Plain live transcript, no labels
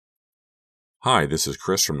Hi, this is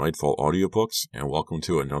Chris from Nightfall Audiobooks, and welcome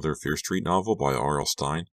to another Fear Street novel by R.L.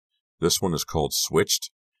 Stine. This one is called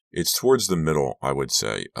Switched. It's towards the middle, I would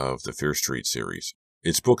say, of the Fear Street series.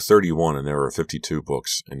 It's book 31, and there are 52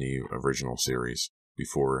 books in the original series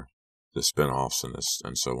before the spin-offs and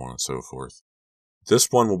so on and so forth. This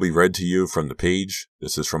one will be read to you from the page.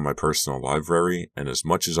 This is from my personal library, and as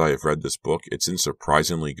much as I have read this book, it's in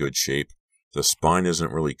surprisingly good shape. The spine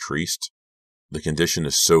isn't really creased. The condition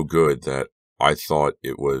is so good that I thought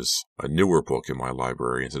it was a newer book in my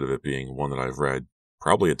library instead of it being one that I've read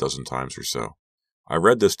probably a dozen times or so. I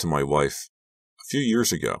read this to my wife a few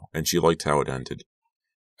years ago, and she liked how it ended.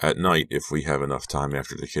 At night, if we have enough time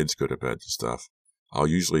after the kids go to bed and stuff, I'll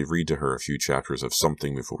usually read to her a few chapters of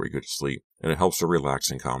something before we go to sleep, and it helps her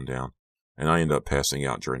relax and calm down, and I end up passing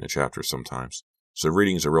out during the chapters sometimes. So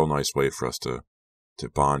reading is a real nice way for us to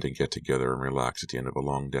bond and get together and relax at the end of a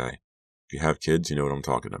long day. If you have kids, you know what I'm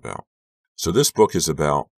talking about. So this book is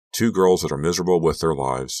about two girls that are miserable with their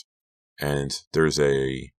lives, and there's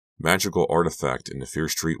a magical artifact in the Fear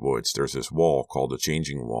Street woods. There's this wall called the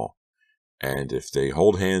Changing Wall, and if they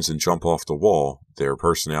hold hands and jump off the wall, their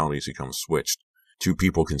personalities become switched. Two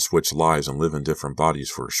people can switch lives and live in different bodies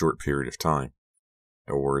for a short period of time,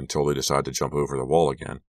 or until they decide to jump over the wall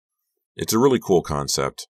again. It's a really cool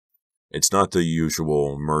concept. It's not the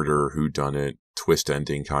usual murder, whodunit, twist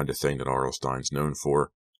ending kind of thing that R.L. Stine's known for.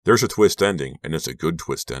 There's a twist ending, and it's a good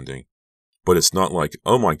twist ending. But it's not like,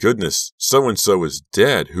 oh my goodness, so-and-so is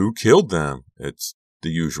dead. Who killed them? It's the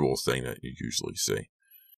usual thing that you usually see.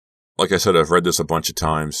 Like I said, I've read this a bunch of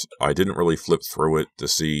times. I didn't really flip through it to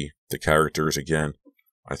see the characters again.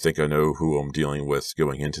 I think I know who I'm dealing with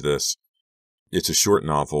going into this. It's a short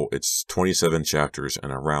novel. It's 27 chapters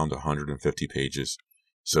and around 150 pages.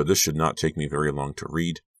 So this should not take me very long to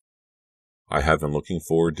read. I have been looking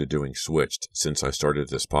forward to doing Switched since I started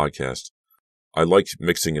this podcast. I like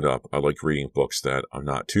mixing it up. I like reading books that I'm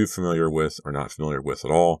not too familiar with or not familiar with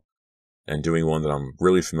at all, and doing one that I'm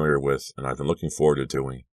really familiar with and I've been looking forward to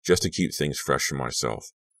doing, just to keep things fresh for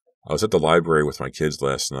myself. I was at the library with my kids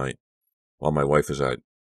last night while my wife was at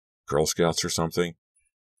Girl Scouts or something.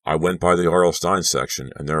 I went by the R.L. Stine section,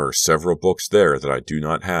 and there are several books there that I do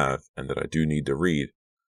not have and that I do need to read.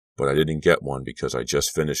 But I didn't get one because I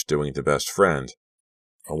just finished doing The Best Friend.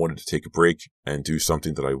 I wanted to take a break and do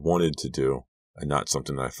something that I wanted to do, and not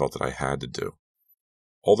something that I felt that I had to do.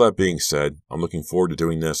 All that being said, I'm looking forward to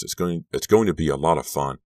doing this. It's going to be a lot of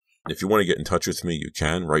fun. If you want to get in touch with me, you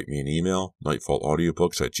can. Write me an email,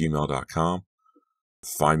 nightfallaudiobooks@gmail.com.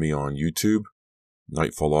 Find me on YouTube,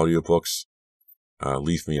 Nightfall Audiobooks.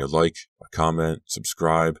 Leave me a like, a comment,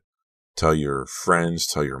 subscribe. Tell your friends,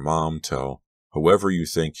 tell your mom, tell whoever you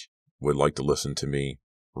think would like to listen to me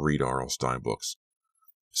read R.L. Stine books.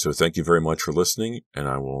 So thank you very much for listening, and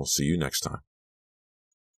I will see you next time.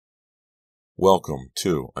 Welcome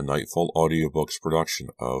to a Nightfall Audiobooks production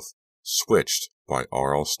of Switched by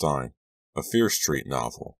R.L. Stine, a Fear Street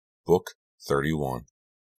novel, Book 31.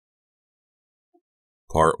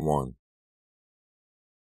 Part 1.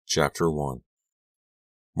 Chapter 1.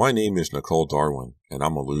 My name is Nicole Darwin, and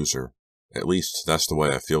I'm a loser. At least that's the way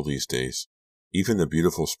I feel these days. Even the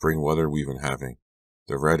beautiful spring weather we've been having,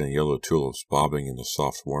 the red and yellow tulips bobbing in the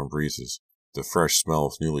soft warm breezes, the fresh smell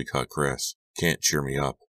of newly cut grass, can't cheer me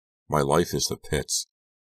up. My life is the pits.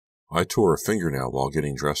 I tore a fingernail while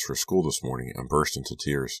getting dressed for school this morning and burst into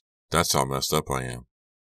tears. That's how messed up I am.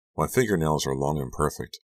 My fingernails are long and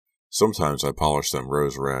perfect. Sometimes I polish them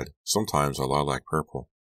rose red, sometimes a lilac purple.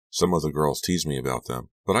 Some of the girls tease me about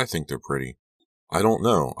them, but I think they're pretty. I don't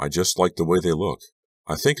know, I just like the way they look.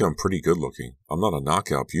 I think I'm pretty good looking. I'm not a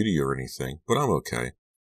knockout beauty or anything, but I'm okay.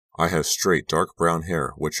 I have straight dark brown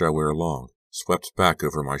hair, which I wear long, swept back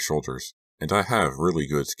over my shoulders, and I have really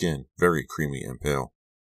good skin, very creamy and pale.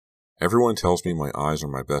 Everyone tells me my eyes are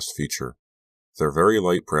my best feature. They're very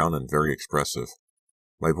light brown and very expressive.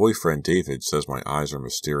 My boyfriend David says my eyes are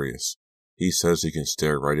mysterious. He says he can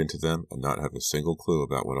stare right into them and not have a single clue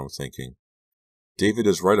about what I'm thinking. David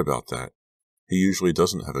is right about that. He usually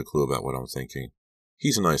doesn't have a clue about what I'm thinking.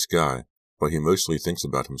 He's a nice guy, but he mostly thinks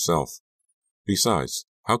about himself. Besides,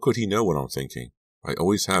 how could he know what I'm thinking? I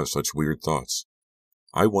always have such weird thoughts.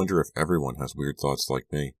 I wonder if everyone has weird thoughts like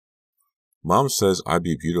me. Mom says I'd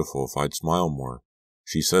be beautiful if I'd smile more.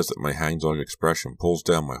 She says that my hangdog expression pulls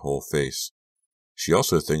down my whole face. She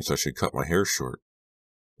also thinks I should cut my hair short.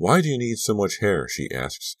 Why do you need so much hair? She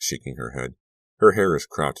asks, shaking her head. Her hair is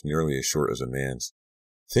cropped nearly as short as a man's.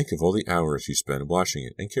 Think of all the hours you spend washing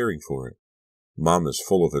it and caring for it. Mom is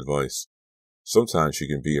full of advice. Sometimes she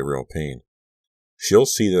can be a real pain. She'll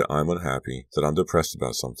see that I'm unhappy, that I'm depressed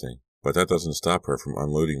about something, but that doesn't stop her from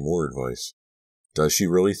unloading more advice. Does she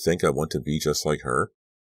really think I want to be just like her?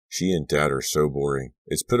 She and Dad are so boring.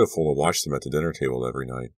 It's pitiful to watch them at the dinner table every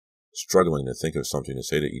night, struggling to think of something to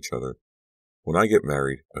say to each other. When I get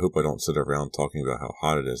married, I hope I don't sit around talking about how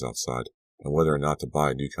hot it is outside and whether or not to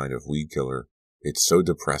buy a new kind of weed killer. It's so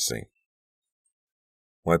depressing.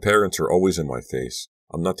 My parents are always in my face.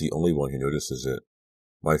 I'm not the only one who notices it.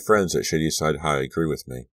 My friends at Shadyside High agree with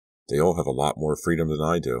me. They all have a lot more freedom than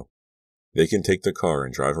I do. They can take the car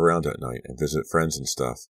and drive around at night and visit friends and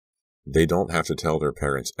stuff. They don't have to tell their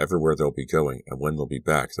parents everywhere they'll be going and when they'll be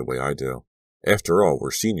back the way I do. After all,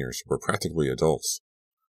 we're seniors. We're practically adults.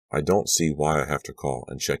 I don't see why I have to call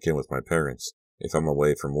and check in with my parents if I'm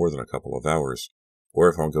away for more than a couple of hours, or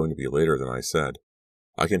if I'm going to be later than I said.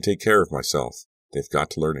 I can take care of myself. They've got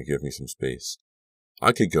to learn to give me some space.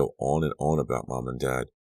 I could go on and on about Mom and Dad,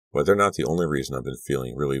 but they're not the only reason I've been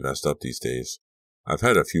feeling really messed up these days. I've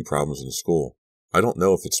had a few problems in school. I don't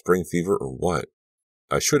know if it's spring fever or what.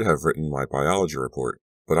 I should have written my biology report,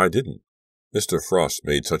 but I didn't. Mr. Frost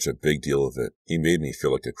made such a big deal of it. He made me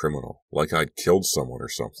feel like a criminal, like I'd killed someone or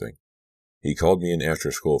something. He called me in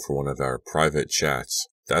after school for one of our private chats.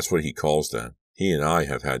 That's what he calls them. He and I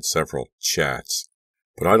have had several chats.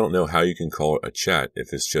 But I don't know how you can call it a chat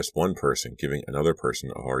if it's just one person giving another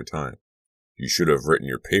person a hard time. You should have written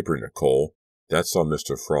your paper, Nicole. That's how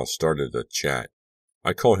Mr. Frost started the chat.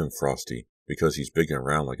 I call him Frosty because he's big and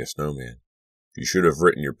round like a snowman. You should have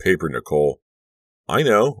written your paper, Nicole. I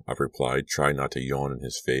know, I replied, trying not to yawn in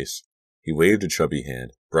his face. He waved a chubby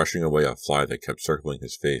hand, brushing away a fly that kept circling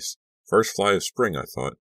his face. First fly of spring, I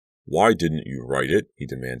thought. Why didn't you write it? He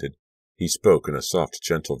demanded. He spoke in a soft,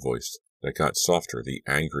 gentle voice that got softer the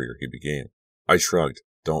angrier he became. I shrugged.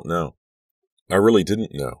 Don't know. I really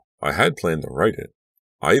didn't know. I had planned to write it.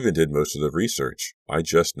 I even did most of the research. I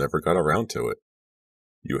just never got around to it.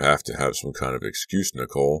 You have to have some kind of excuse,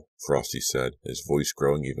 Nicole, Frosty said, his voice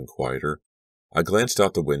growing even quieter. I glanced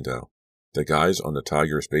out the window. The guys on the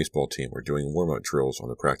Tigers baseball team were doing warm-up drills on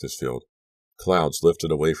the practice field. Clouds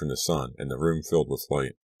lifted away from the sun, and the room filled with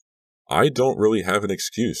light. I don't really have an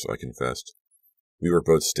excuse, I confessed. We were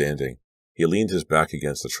both standing. He leaned his back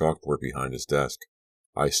against the chalkboard behind his desk.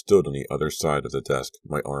 I stood on the other side of the desk,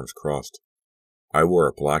 my arms crossed. I wore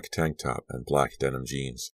a black tank top and black denim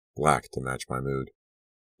jeans, black to match my mood.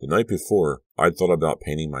 The night before, I'd thought about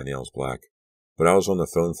painting my nails black, but I was on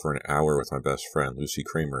the phone for an hour with my best friend, Lucy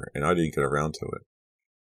Kramer, and I didn't get around to it.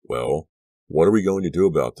 Well, what are we going to do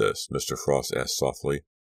about this? Mr. Frost asked softly.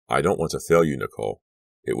 I don't want to fail you, Nicole.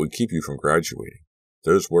 It would keep you from graduating.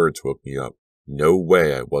 Those words woke me up. No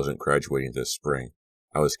way I wasn't graduating this spring.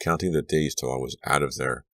 I was counting the days till I was out of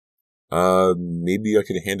there. Maybe I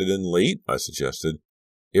could hand it in late, I suggested.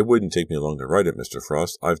 It wouldn't take me long to write it, Mr.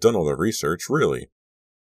 Frost. I've done all the research, really.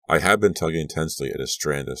 I had been tugging tensely at a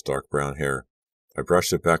strand of dark brown hair. I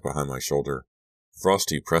brushed it back behind my shoulder.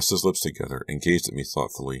 Frosty pressed his lips together and gazed at me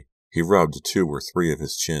thoughtfully. He rubbed 2 or 3 of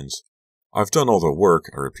his chins. I've done all the work,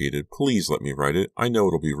 I repeated. Please let me write it. I know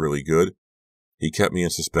it'll be really good. He kept me in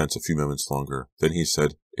suspense a few moments longer. Then he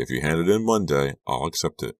said, If you hand it in Monday, I'll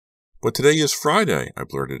accept it. But today is Friday, I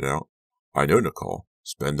blurted out. I know, Nicole.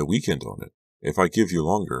 Spend the weekend on it. If I give you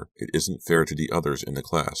longer, it isn't fair to the others in the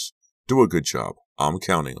class. Do a good job. I'm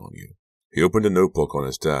counting on you. He opened a notebook on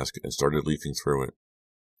his desk and started leafing through it.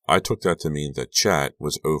 I took that to mean that chat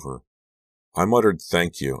was over. I muttered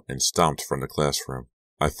thank you and stomped from the classroom.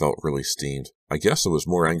 I felt really steamed. I guess I was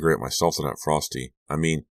more angry at myself than at Frosty. I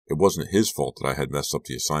mean, it wasn't his fault that I had messed up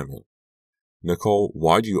the assignment. Nicole,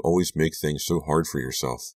 why do you always make things so hard for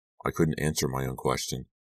yourself? I couldn't answer my own question.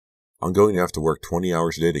 I'm going to have to work 20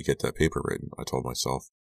 hours a day to get that paper written, I told myself.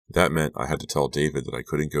 That meant I had to tell David that I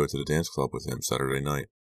couldn't go to the dance club with him Saturday night.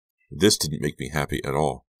 This didn't make me happy at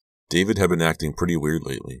all. David had been acting pretty weird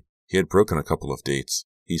lately. He had broken a couple of dates.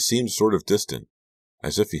 He seemed sort of distant,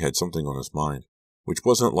 as if he had something on his mind, which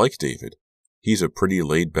wasn't like David. He's a pretty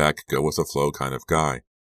laid-back, go-with-the-flow kind of guy.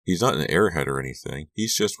 He's not an airhead or anything.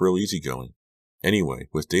 He's just real easygoing. Anyway,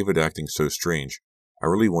 with David acting so strange, I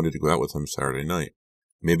really wanted to go out with him Saturday night.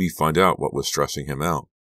 Maybe find out what was stressing him out.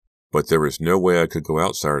 But there was no way I could go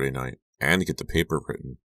out Saturday night and get the paper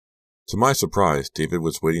written. To my surprise, David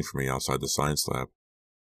was waiting for me outside the science lab.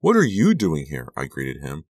 What are you doing here? I greeted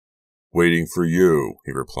him. Waiting for you,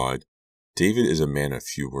 he replied. David is a man of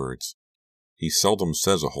few words. He seldom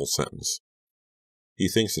says a whole sentence. He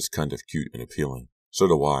thinks it's kind of cute and appealing. So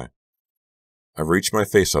do I. I reached my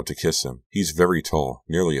face up to kiss him. He's very tall,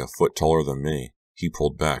 nearly a foot taller than me. He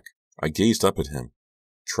pulled back. I gazed up at him,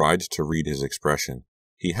 tried to read his expression.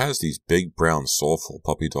 He has these big, brown, soulful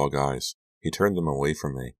puppy dog eyes. He turned them away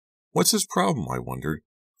from me. What's his problem, I wondered.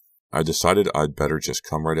 I decided I'd better just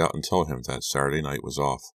come right out and tell him that Saturday night was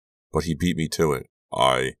off. But he beat me to it.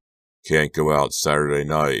 "I can't go out Saturday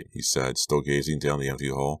night," he said, still gazing down the empty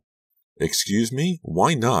hall. "Excuse me?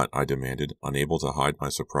 Why not?" I demanded, unable to hide my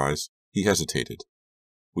surprise. He hesitated.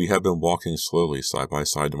 We had been walking slowly side by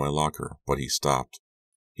side to my locker, but he stopped.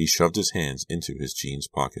 He shoved his hands into his jeans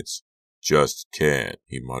pockets. "Just can't,"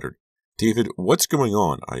 he muttered. "David, what's going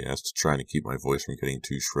on?" I asked, trying to keep my voice from getting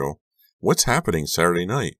too shrill. "What's happening Saturday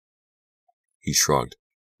night?" He shrugged.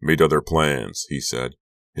 "Made other plans," he said.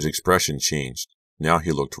 His expression changed. Now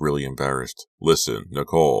he looked really embarrassed. "Listen,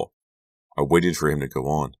 Nicole." I waited for him to go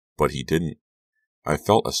on, but he didn't. I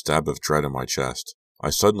felt a stab of dread in my chest.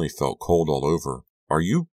 I suddenly felt cold all over. "Are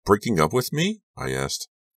you breaking up with me?" I asked.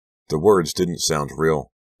 The words didn't sound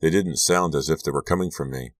real. They didn't sound as if they were coming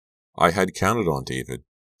from me. I had counted on David.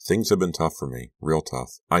 Things had been tough for me, real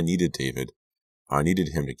tough. I needed David. I needed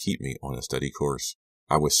him to keep me on a steady course.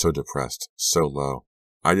 I was so depressed, so low.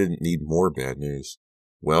 I didn't need more bad news.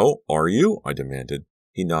 "Well, are you?" I demanded.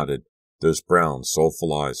 He nodded. Those brown,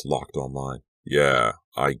 soulful eyes locked on mine. "Yeah,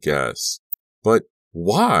 I guess." "But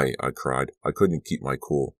why?" I cried. I couldn't keep my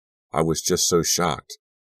cool. I was just so shocked.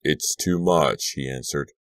 "It's too much," he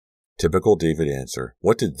answered. Typical David answer.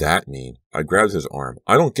 What did that mean? I grabbed his arm.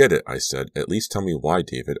 "I don't get it," I said. "At least tell me why,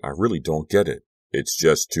 David. I really don't get it." "It's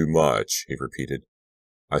just too much," he repeated.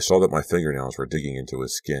 I saw that my fingernails were digging into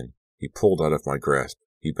his skin. He pulled out of my grasp.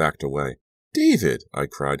 He backed away. "David!" I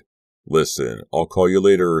cried. "Listen, I'll call you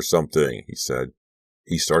later or something," he said.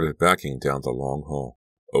 He started backing down the long hall.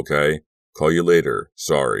 "Okay, call you later.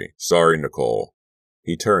 Sorry, Nicole."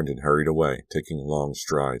 He turned and hurried away, taking long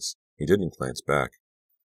strides. He didn't glance back.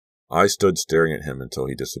 I stood staring at him until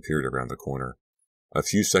he disappeared around the corner. A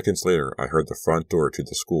few seconds later, I heard the front door to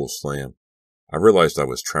the school slam. I realized I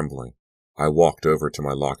was trembling. I walked over to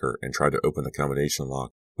my locker and tried to open the combination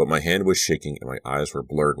lock, but my hand was shaking and my eyes were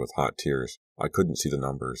blurred with hot tears. I couldn't see the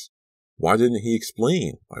numbers. Why didn't he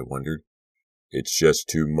explain? I wondered. "It's just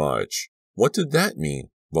too much." What did that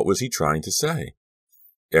mean? What was he trying to say?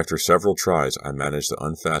 After several tries, I managed to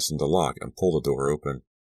unfasten the lock and pull the door open.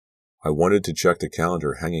 I wanted to check the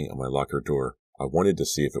calendar hanging on my locker door. I wanted to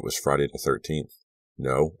see if it was Friday the 13th.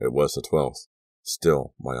 No, it was the 12th.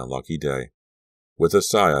 Still, my unlucky day. With a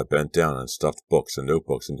sigh, I bent down and stuffed books and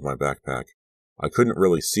notebooks into my backpack. I couldn't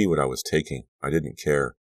really see what I was taking. I didn't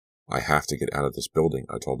care. I have to get out of this building,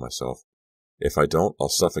 I told myself. If I don't, I'll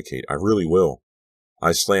suffocate. I really will.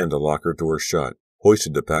 I slammed the locker door shut,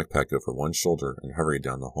 hoisted the backpack over one shoulder, and hurried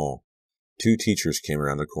down the hall. 2 teachers came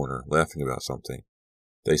around the corner, laughing about something.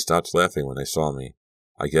 They stopped laughing when they saw me.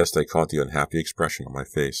 I guess they caught the unhappy expression on my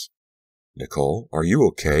face. "Nicole, are you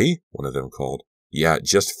okay?" one of them called. "Yeah,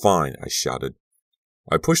 just fine," I shouted.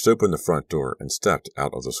 I pushed open the front door and stepped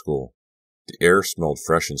out of the school. The air smelled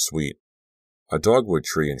fresh and sweet. A dogwood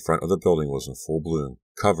tree in front of the building was in full bloom,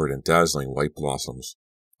 covered in dazzling white blossoms.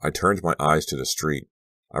 I turned my eyes to the street.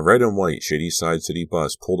 A red and white Shadyside City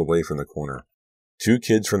bus pulled away from the corner. 2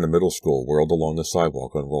 kids from the middle school whirled along the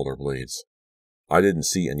sidewalk on rollerblades. I didn't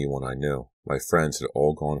see anyone I knew. My friends had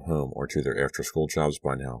all gone home or to their after-school jobs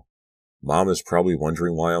by now. Mom is probably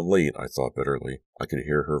wondering why I'm late, I thought bitterly. I could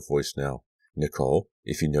hear her voice now. "Nicole,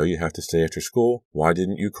 if you know you have to stay after school, why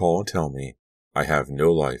didn't you call and tell me? I have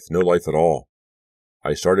no life at all."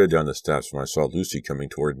 I started down the steps when I saw Lucy coming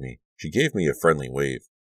toward me. She gave me a friendly wave.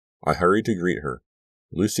 I hurried to greet her.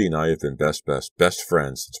 Lucy and I have been best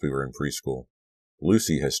friends since we were in preschool.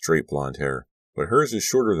 Lucy has straight blonde hair, but hers is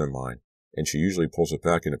shorter than mine, and she usually pulls it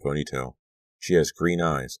back in a ponytail. She has green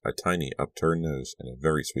eyes, a tiny upturned nose, and a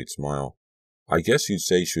very sweet smile. I guess you'd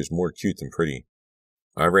say she was more cute than pretty.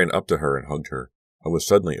 I ran up to her and hugged her. I was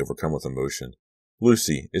suddenly overcome with emotion.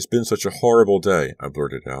 "Lucy, it's been such a horrible day," I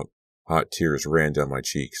blurted out. Hot tears ran down my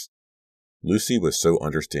cheeks. Lucy was so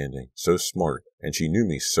understanding, so smart, and she knew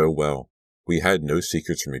me so well. We had no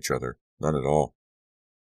secrets from each other, none at all.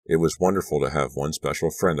 It was wonderful to have one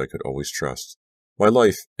special friend I could always trust. "My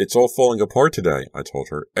life, it's all falling apart today," I told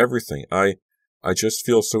her. "Everything. I just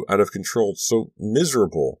feel so out of control, so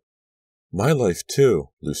miserable." "My life, too,"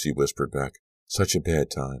 Lucy whispered back. "Such a bad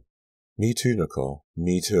time." "Me too, Nicole.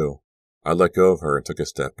 Me too." I let go of her and took a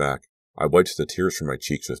step back. I wiped the tears from my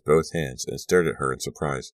cheeks with both hands and stared at her in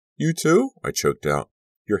surprise. "You too?" I choked out.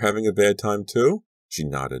 "You're having a bad time too?" She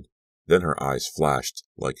nodded. Then her eyes flashed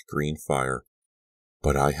like green fire.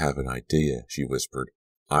 "But I have an idea," she whispered.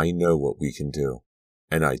 "I know what we can do."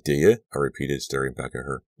 "An idea?" I repeated, staring back at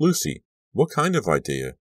her. "Lucy, what kind of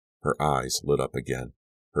idea?" Her eyes lit up again.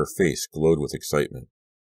 Her face glowed with excitement.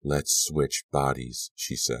 "Let's switch bodies,"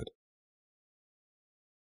 she said.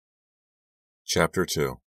 Chapter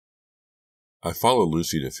 2. I followed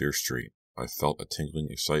Lucy to Fear Street. I felt a tingling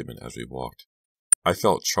excitement as we walked. I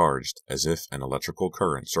felt charged, as if an electrical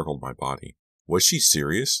current circled my body. Was she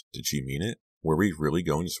serious? Did she mean it? Were we really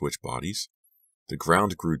going to switch bodies? The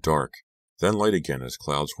ground grew dark, then light again as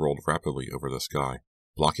clouds rolled rapidly over the sky,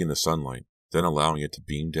 blocking the sunlight, then allowing it to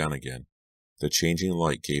beam down again. The changing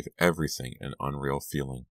light gave everything an unreal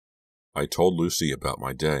feeling. I told Lucy about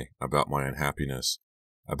my day, about my unhappiness,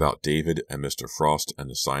 about David and Mr. Frost and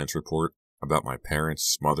the science report, about my parents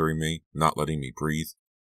smothering me, not letting me breathe.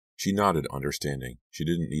 She nodded, understanding. She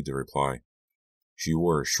didn't need to reply. She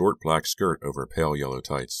wore a short black skirt over pale yellow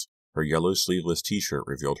tights. Her yellow sleeveless t-shirt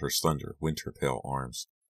revealed her slender, winter-pale arms.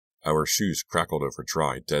 Our shoes crackled over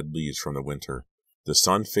dry, dead leaves from the winter. The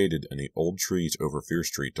sun faded and the old trees over Fear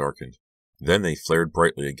Street darkened. Then they flared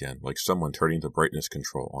brightly again, like someone turning the brightness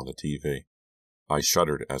control on the TV. I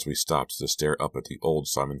shuddered as we stopped to stare up at the old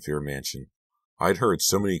Simon Fear mansion. I'd heard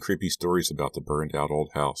so many creepy stories about the burned-out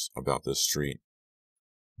old house, about this street.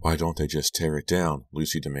 "Why don't they just tear it down?"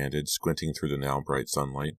 Lucy demanded, squinting through the now bright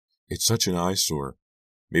sunlight. "It's such an eyesore."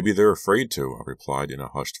 "Maybe they're afraid to," I replied in a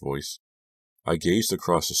hushed voice. I gazed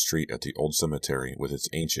across the street at the old cemetery with its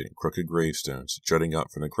ancient, crooked gravestones jutting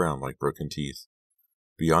up from the ground like broken teeth.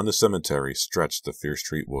 Beyond the cemetery stretched the Fear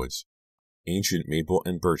Street woods. Ancient maple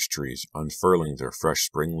and birch trees, unfurling their fresh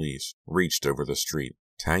spring leaves, reached over the street,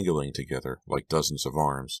 tangling together like dozens of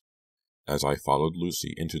arms. As I followed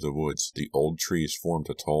Lucy into the woods, the old trees formed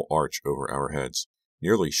a tall arch over our heads,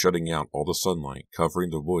 nearly shutting out all the sunlight,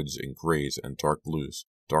 covering the woods in grays and dark blues,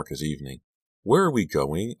 dark as evening. "Where are we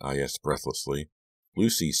going?" I asked breathlessly.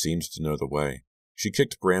 Lucy seemed to know the way. She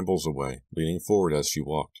kicked brambles away, leaning forward as she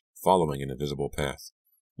walked, following an invisible path.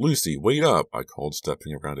 "Lucy, wait up!" I called,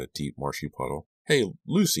 stepping around a deep, marshy puddle. "Hey,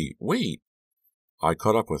 Lucy, wait!" I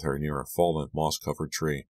caught up with her near a fallen, moss-covered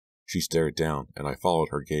tree. She stared down, and I followed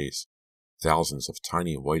her gaze. Thousands of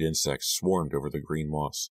tiny white insects swarmed over the green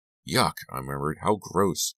moss. "Yuck!" I murmured. "How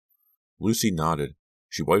gross!" Lucy nodded.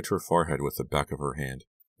 She wiped her forehead with the back of her hand.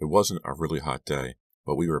 It wasn't a really hot day,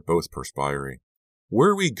 but we were both perspiring.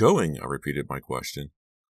 "Where are we going?" I repeated my question.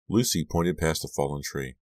 Lucy pointed past the fallen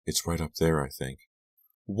tree. "It's right up there, I think."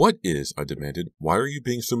 "What is?" I demanded. "Why are you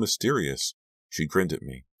being so mysterious?" She grinned at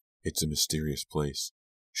me. "It's a mysterious place."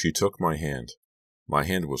 She took my hand. My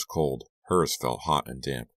hand was cold. Hers felt hot and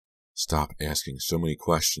damp. "Stop asking so many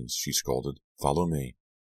questions," she scolded. "Follow me."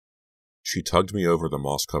 She tugged me over the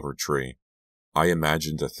moss-covered tree. I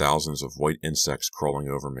imagined the thousands of white insects crawling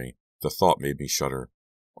over me. The thought made me shudder.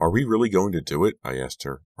 "Are we really going to do it?" I asked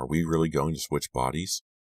her. "Are we really going to switch bodies?"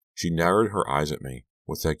 She narrowed her eyes at me.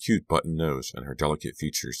 With that cute button nose and her delicate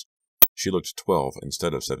features, she looked 12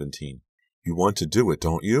 instead of 17. "You want to do it,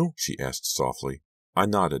 don't you?" she asked softly. I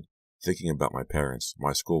nodded, thinking about my parents,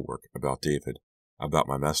 my schoolwork, about David, about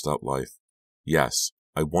my messed up life. Yes,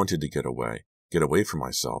 I wanted to get away from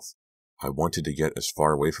myself. I wanted to get as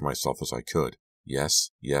far away from myself as I could. Yes,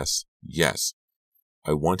 yes, yes.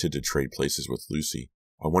 I wanted to trade places with Lucy.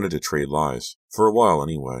 I wanted to trade lives, for a while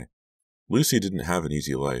anyway. Lucy didn't have an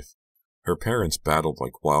easy life. Her parents battled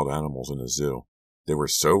like wild animals in a zoo. They were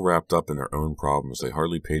so wrapped up in their own problems they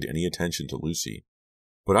hardly paid any attention to Lucy.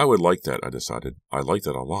 But I would like that, I decided. I like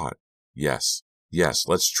that a lot. Yes,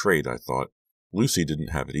 let's trade, I thought. Lucy didn't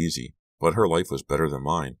have it easy, but her life was better than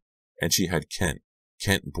mine. And she had Kent.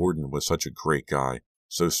 Kent Borden was such a great guy,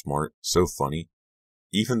 so smart, so funny.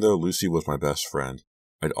 Even though Lucy was my best friend,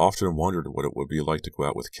 I'd often wondered what it would be like to go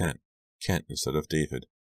out with Kent instead of David.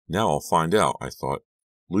 Now I'll find out, I thought.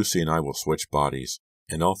 Lucy and I will switch bodies,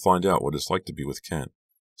 and I'll find out what it's like to be with Kent.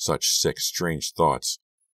 Such sick, strange thoughts.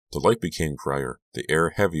 The light became grayer, the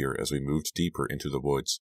air heavier as we moved deeper into the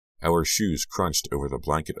woods. Our shoes crunched over the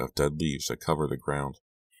blanket of dead leaves that covered the ground.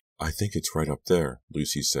 "I think it's right up there,"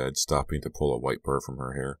 Lucy said, stopping to pull a white burr from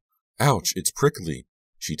her hair. "Ouch, it's prickly!"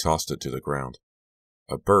 She tossed it to the ground.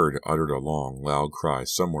 A bird uttered a long, loud cry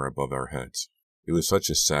somewhere above our heads. It was such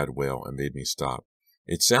a sad wail and made me stop.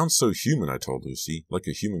 "It sounds so human," I told Lucy, "like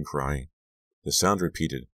a human crying." The sound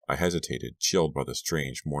repeated. I hesitated, chilled by the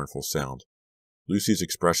strange, mournful sound. Lucy's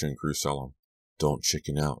expression grew solemn. "Don't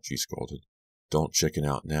chicken out," she scolded. "Don't chicken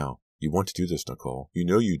out now. You want to do this, Nicole. You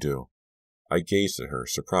know you do." I gazed at her,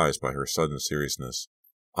 surprised by her sudden seriousness.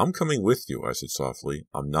 "I'm coming with you," I said softly.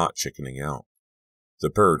 "I'm not chickening out." The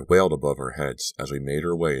bird wailed above our heads as we made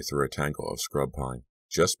our way through a tangle of scrub pine.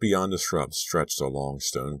 Just beyond the shrubs stretched a long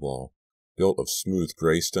stone wall. Built of smooth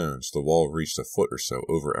gray stones, the wall reached a foot or so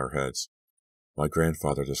over our heads. "My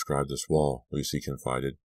grandfather described this wall," Lucy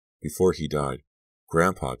confided. "Before he died,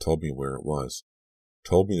 Grandpa told me where it was.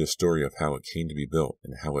 Told me the story of how it came to be built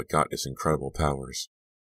and how it got its incredible powers."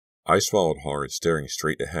 I swallowed hard, staring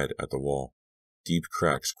straight ahead at the wall. Deep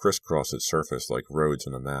cracks crisscrossed its surface like roads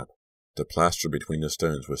on a map. The plaster between the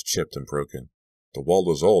stones was chipped and broken. The wall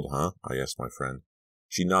was old, huh? I asked my friend.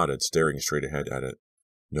 She nodded, staring straight ahead at it.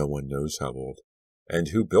 No one knows how old. And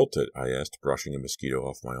who built it? I asked, brushing a mosquito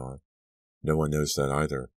off my arm. No one knows that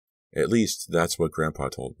either. At least, that's what Grandpa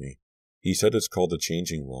told me. He said it's called the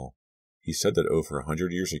Changing Wall. He said that over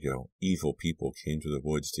 100 years ago, evil people came to the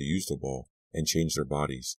woods to use the wall and change their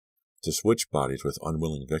bodies, to switch bodies with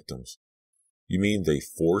unwilling victims. You mean they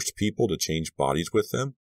forced people to change bodies with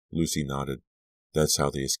them? Lucy nodded. That's how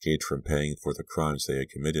they escaped from paying for the crimes they had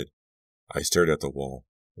committed. I stared at the wall.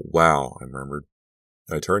 Wow, I murmured.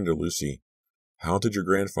 I turned to Lucy. How did your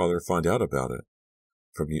grandfather find out about it?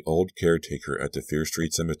 From the old caretaker at the Fear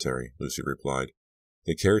Street Cemetery, Lucy replied.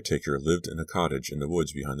 The caretaker lived in a cottage in the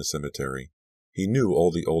woods behind the cemetery. He knew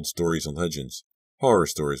all the old stories and legends, horror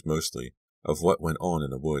stories mostly, of what went on in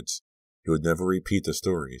the woods. He would never repeat the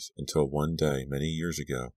stories until one day many years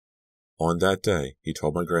ago. On that day, he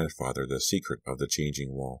told my grandfather the secret of the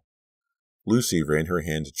Changing Wall. Lucy ran her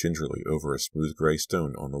hand gingerly over a smooth gray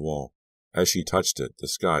stone on the wall. As she touched it, the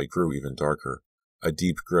sky grew even darker. A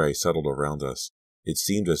deep gray settled around us. It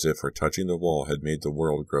seemed as if her touching the wall had made the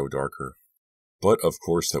world grow darker. But, of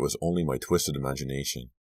course, that was only my twisted imagination.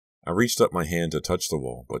 I reached up my hand to touch the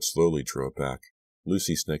wall, but slowly drew it back.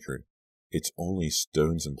 Lucy snickered. It's only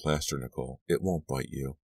stones and plaster, Nicole. It won't bite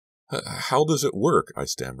you. How does it work? I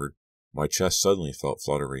stammered. My chest suddenly felt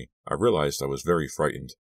fluttery. I realized I was very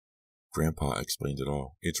frightened. Grandpa explained it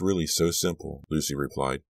all. It's really so simple, Lucy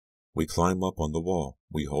replied. We climb up on the wall.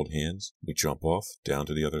 We hold hands. We jump off, down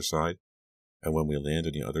to the other side. And when we land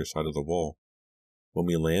on the other side of the wall. When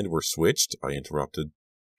we land, we're switched? I interrupted.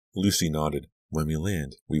 Lucy nodded. When we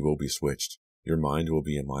land, we will be switched. Your mind will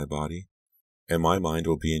be in my body, and my mind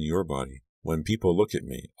will be in your body. When people look at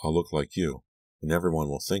me, I'll look like you, and everyone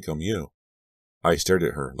will think I'm you. I stared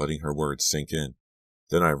at her, letting her words sink in.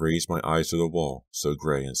 Then I raised my eyes to the wall, so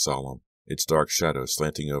gray and solemn, its dark shadow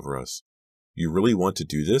slanting over us. You really want to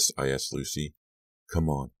do this? I asked Lucy. Come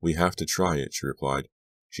on, we have to try it, she replied.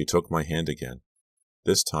 She took my hand again.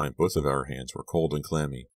 This time, both of our hands were cold and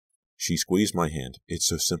clammy. She squeezed my hand. It's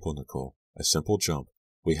so simple, Nicole. A simple jump.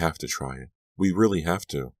 We have to try it. We really have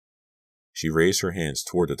to. She raised her hands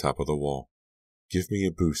toward the top of the wall. Give me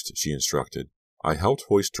a boost, she instructed. I helped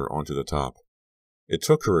hoist her onto the top. It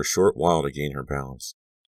took her a short while to gain her balance.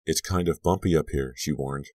 It's kind of bumpy up here, she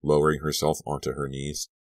warned, lowering herself onto her knees.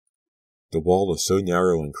 The wall is so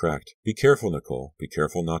narrow and cracked. Be careful, Nicole. Be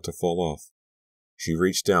careful not to fall off. She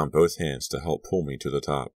reached down both hands to help pull me to the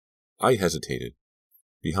top. I hesitated.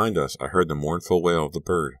 Behind us, I heard the mournful wail of the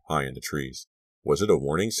bird high in the trees. Was it a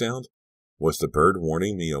warning sound? Was the bird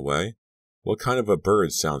warning me away? What kind of a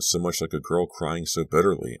bird sounds so much like a girl crying so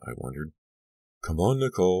bitterly? I wondered. Come on,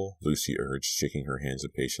 Nicole, Lucy urged, shaking her hands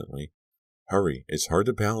impatiently. Hurry, it's hard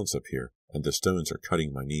to balance up here, and the stones are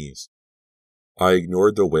cutting my knees. I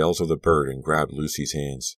ignored the wails of the bird and grabbed Lucy's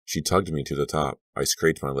hands. She tugged me to the top. I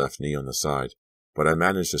scraped my left knee on the side, but I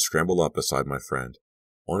managed to scramble up beside my friend.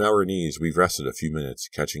 On our knees, we rested a few minutes,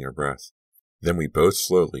 catching our breath. Then we both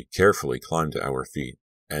slowly, carefully climbed to our feet,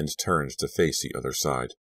 and turned to face the other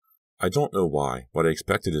side. I don't know why, but I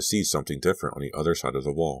expected to see something different on the other side of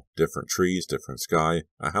the wall. Different trees, different sky,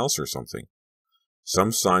 a house or something.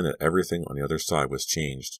 Some sign that everything on the other side was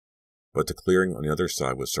changed. But the clearing on the other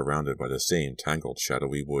side was surrounded by the same tangled,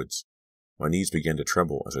 shadowy woods. My knees began to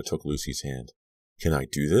tremble as I took Lucy's hand. Can I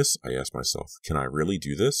do this? I asked myself. Can I really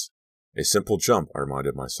do this? A simple jump, I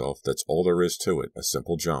reminded myself. That's all there is to it, a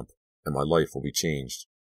simple jump, and my life will be changed.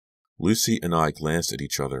 Lucy and I glanced at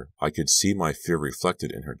each other. I could see my fear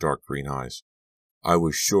reflected in her dark green eyes. I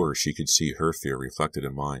was sure she could see her fear reflected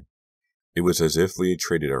in mine. It was as if we had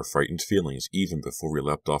traded our frightened feelings even before we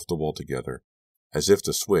leapt off the wall together, as if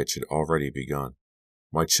the switch had already begun.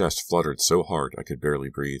 My chest fluttered so hard I could barely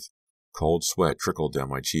breathe. Cold sweat trickled down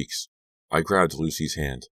my cheeks. I grabbed Lucy's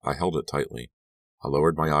hand. I held it tightly. I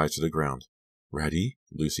lowered my eyes to the ground. Ready?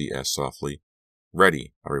 Lucy asked softly.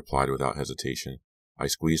 Ready, I replied without hesitation. I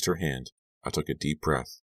squeezed her hand. I took a deep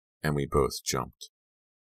breath, and we both jumped.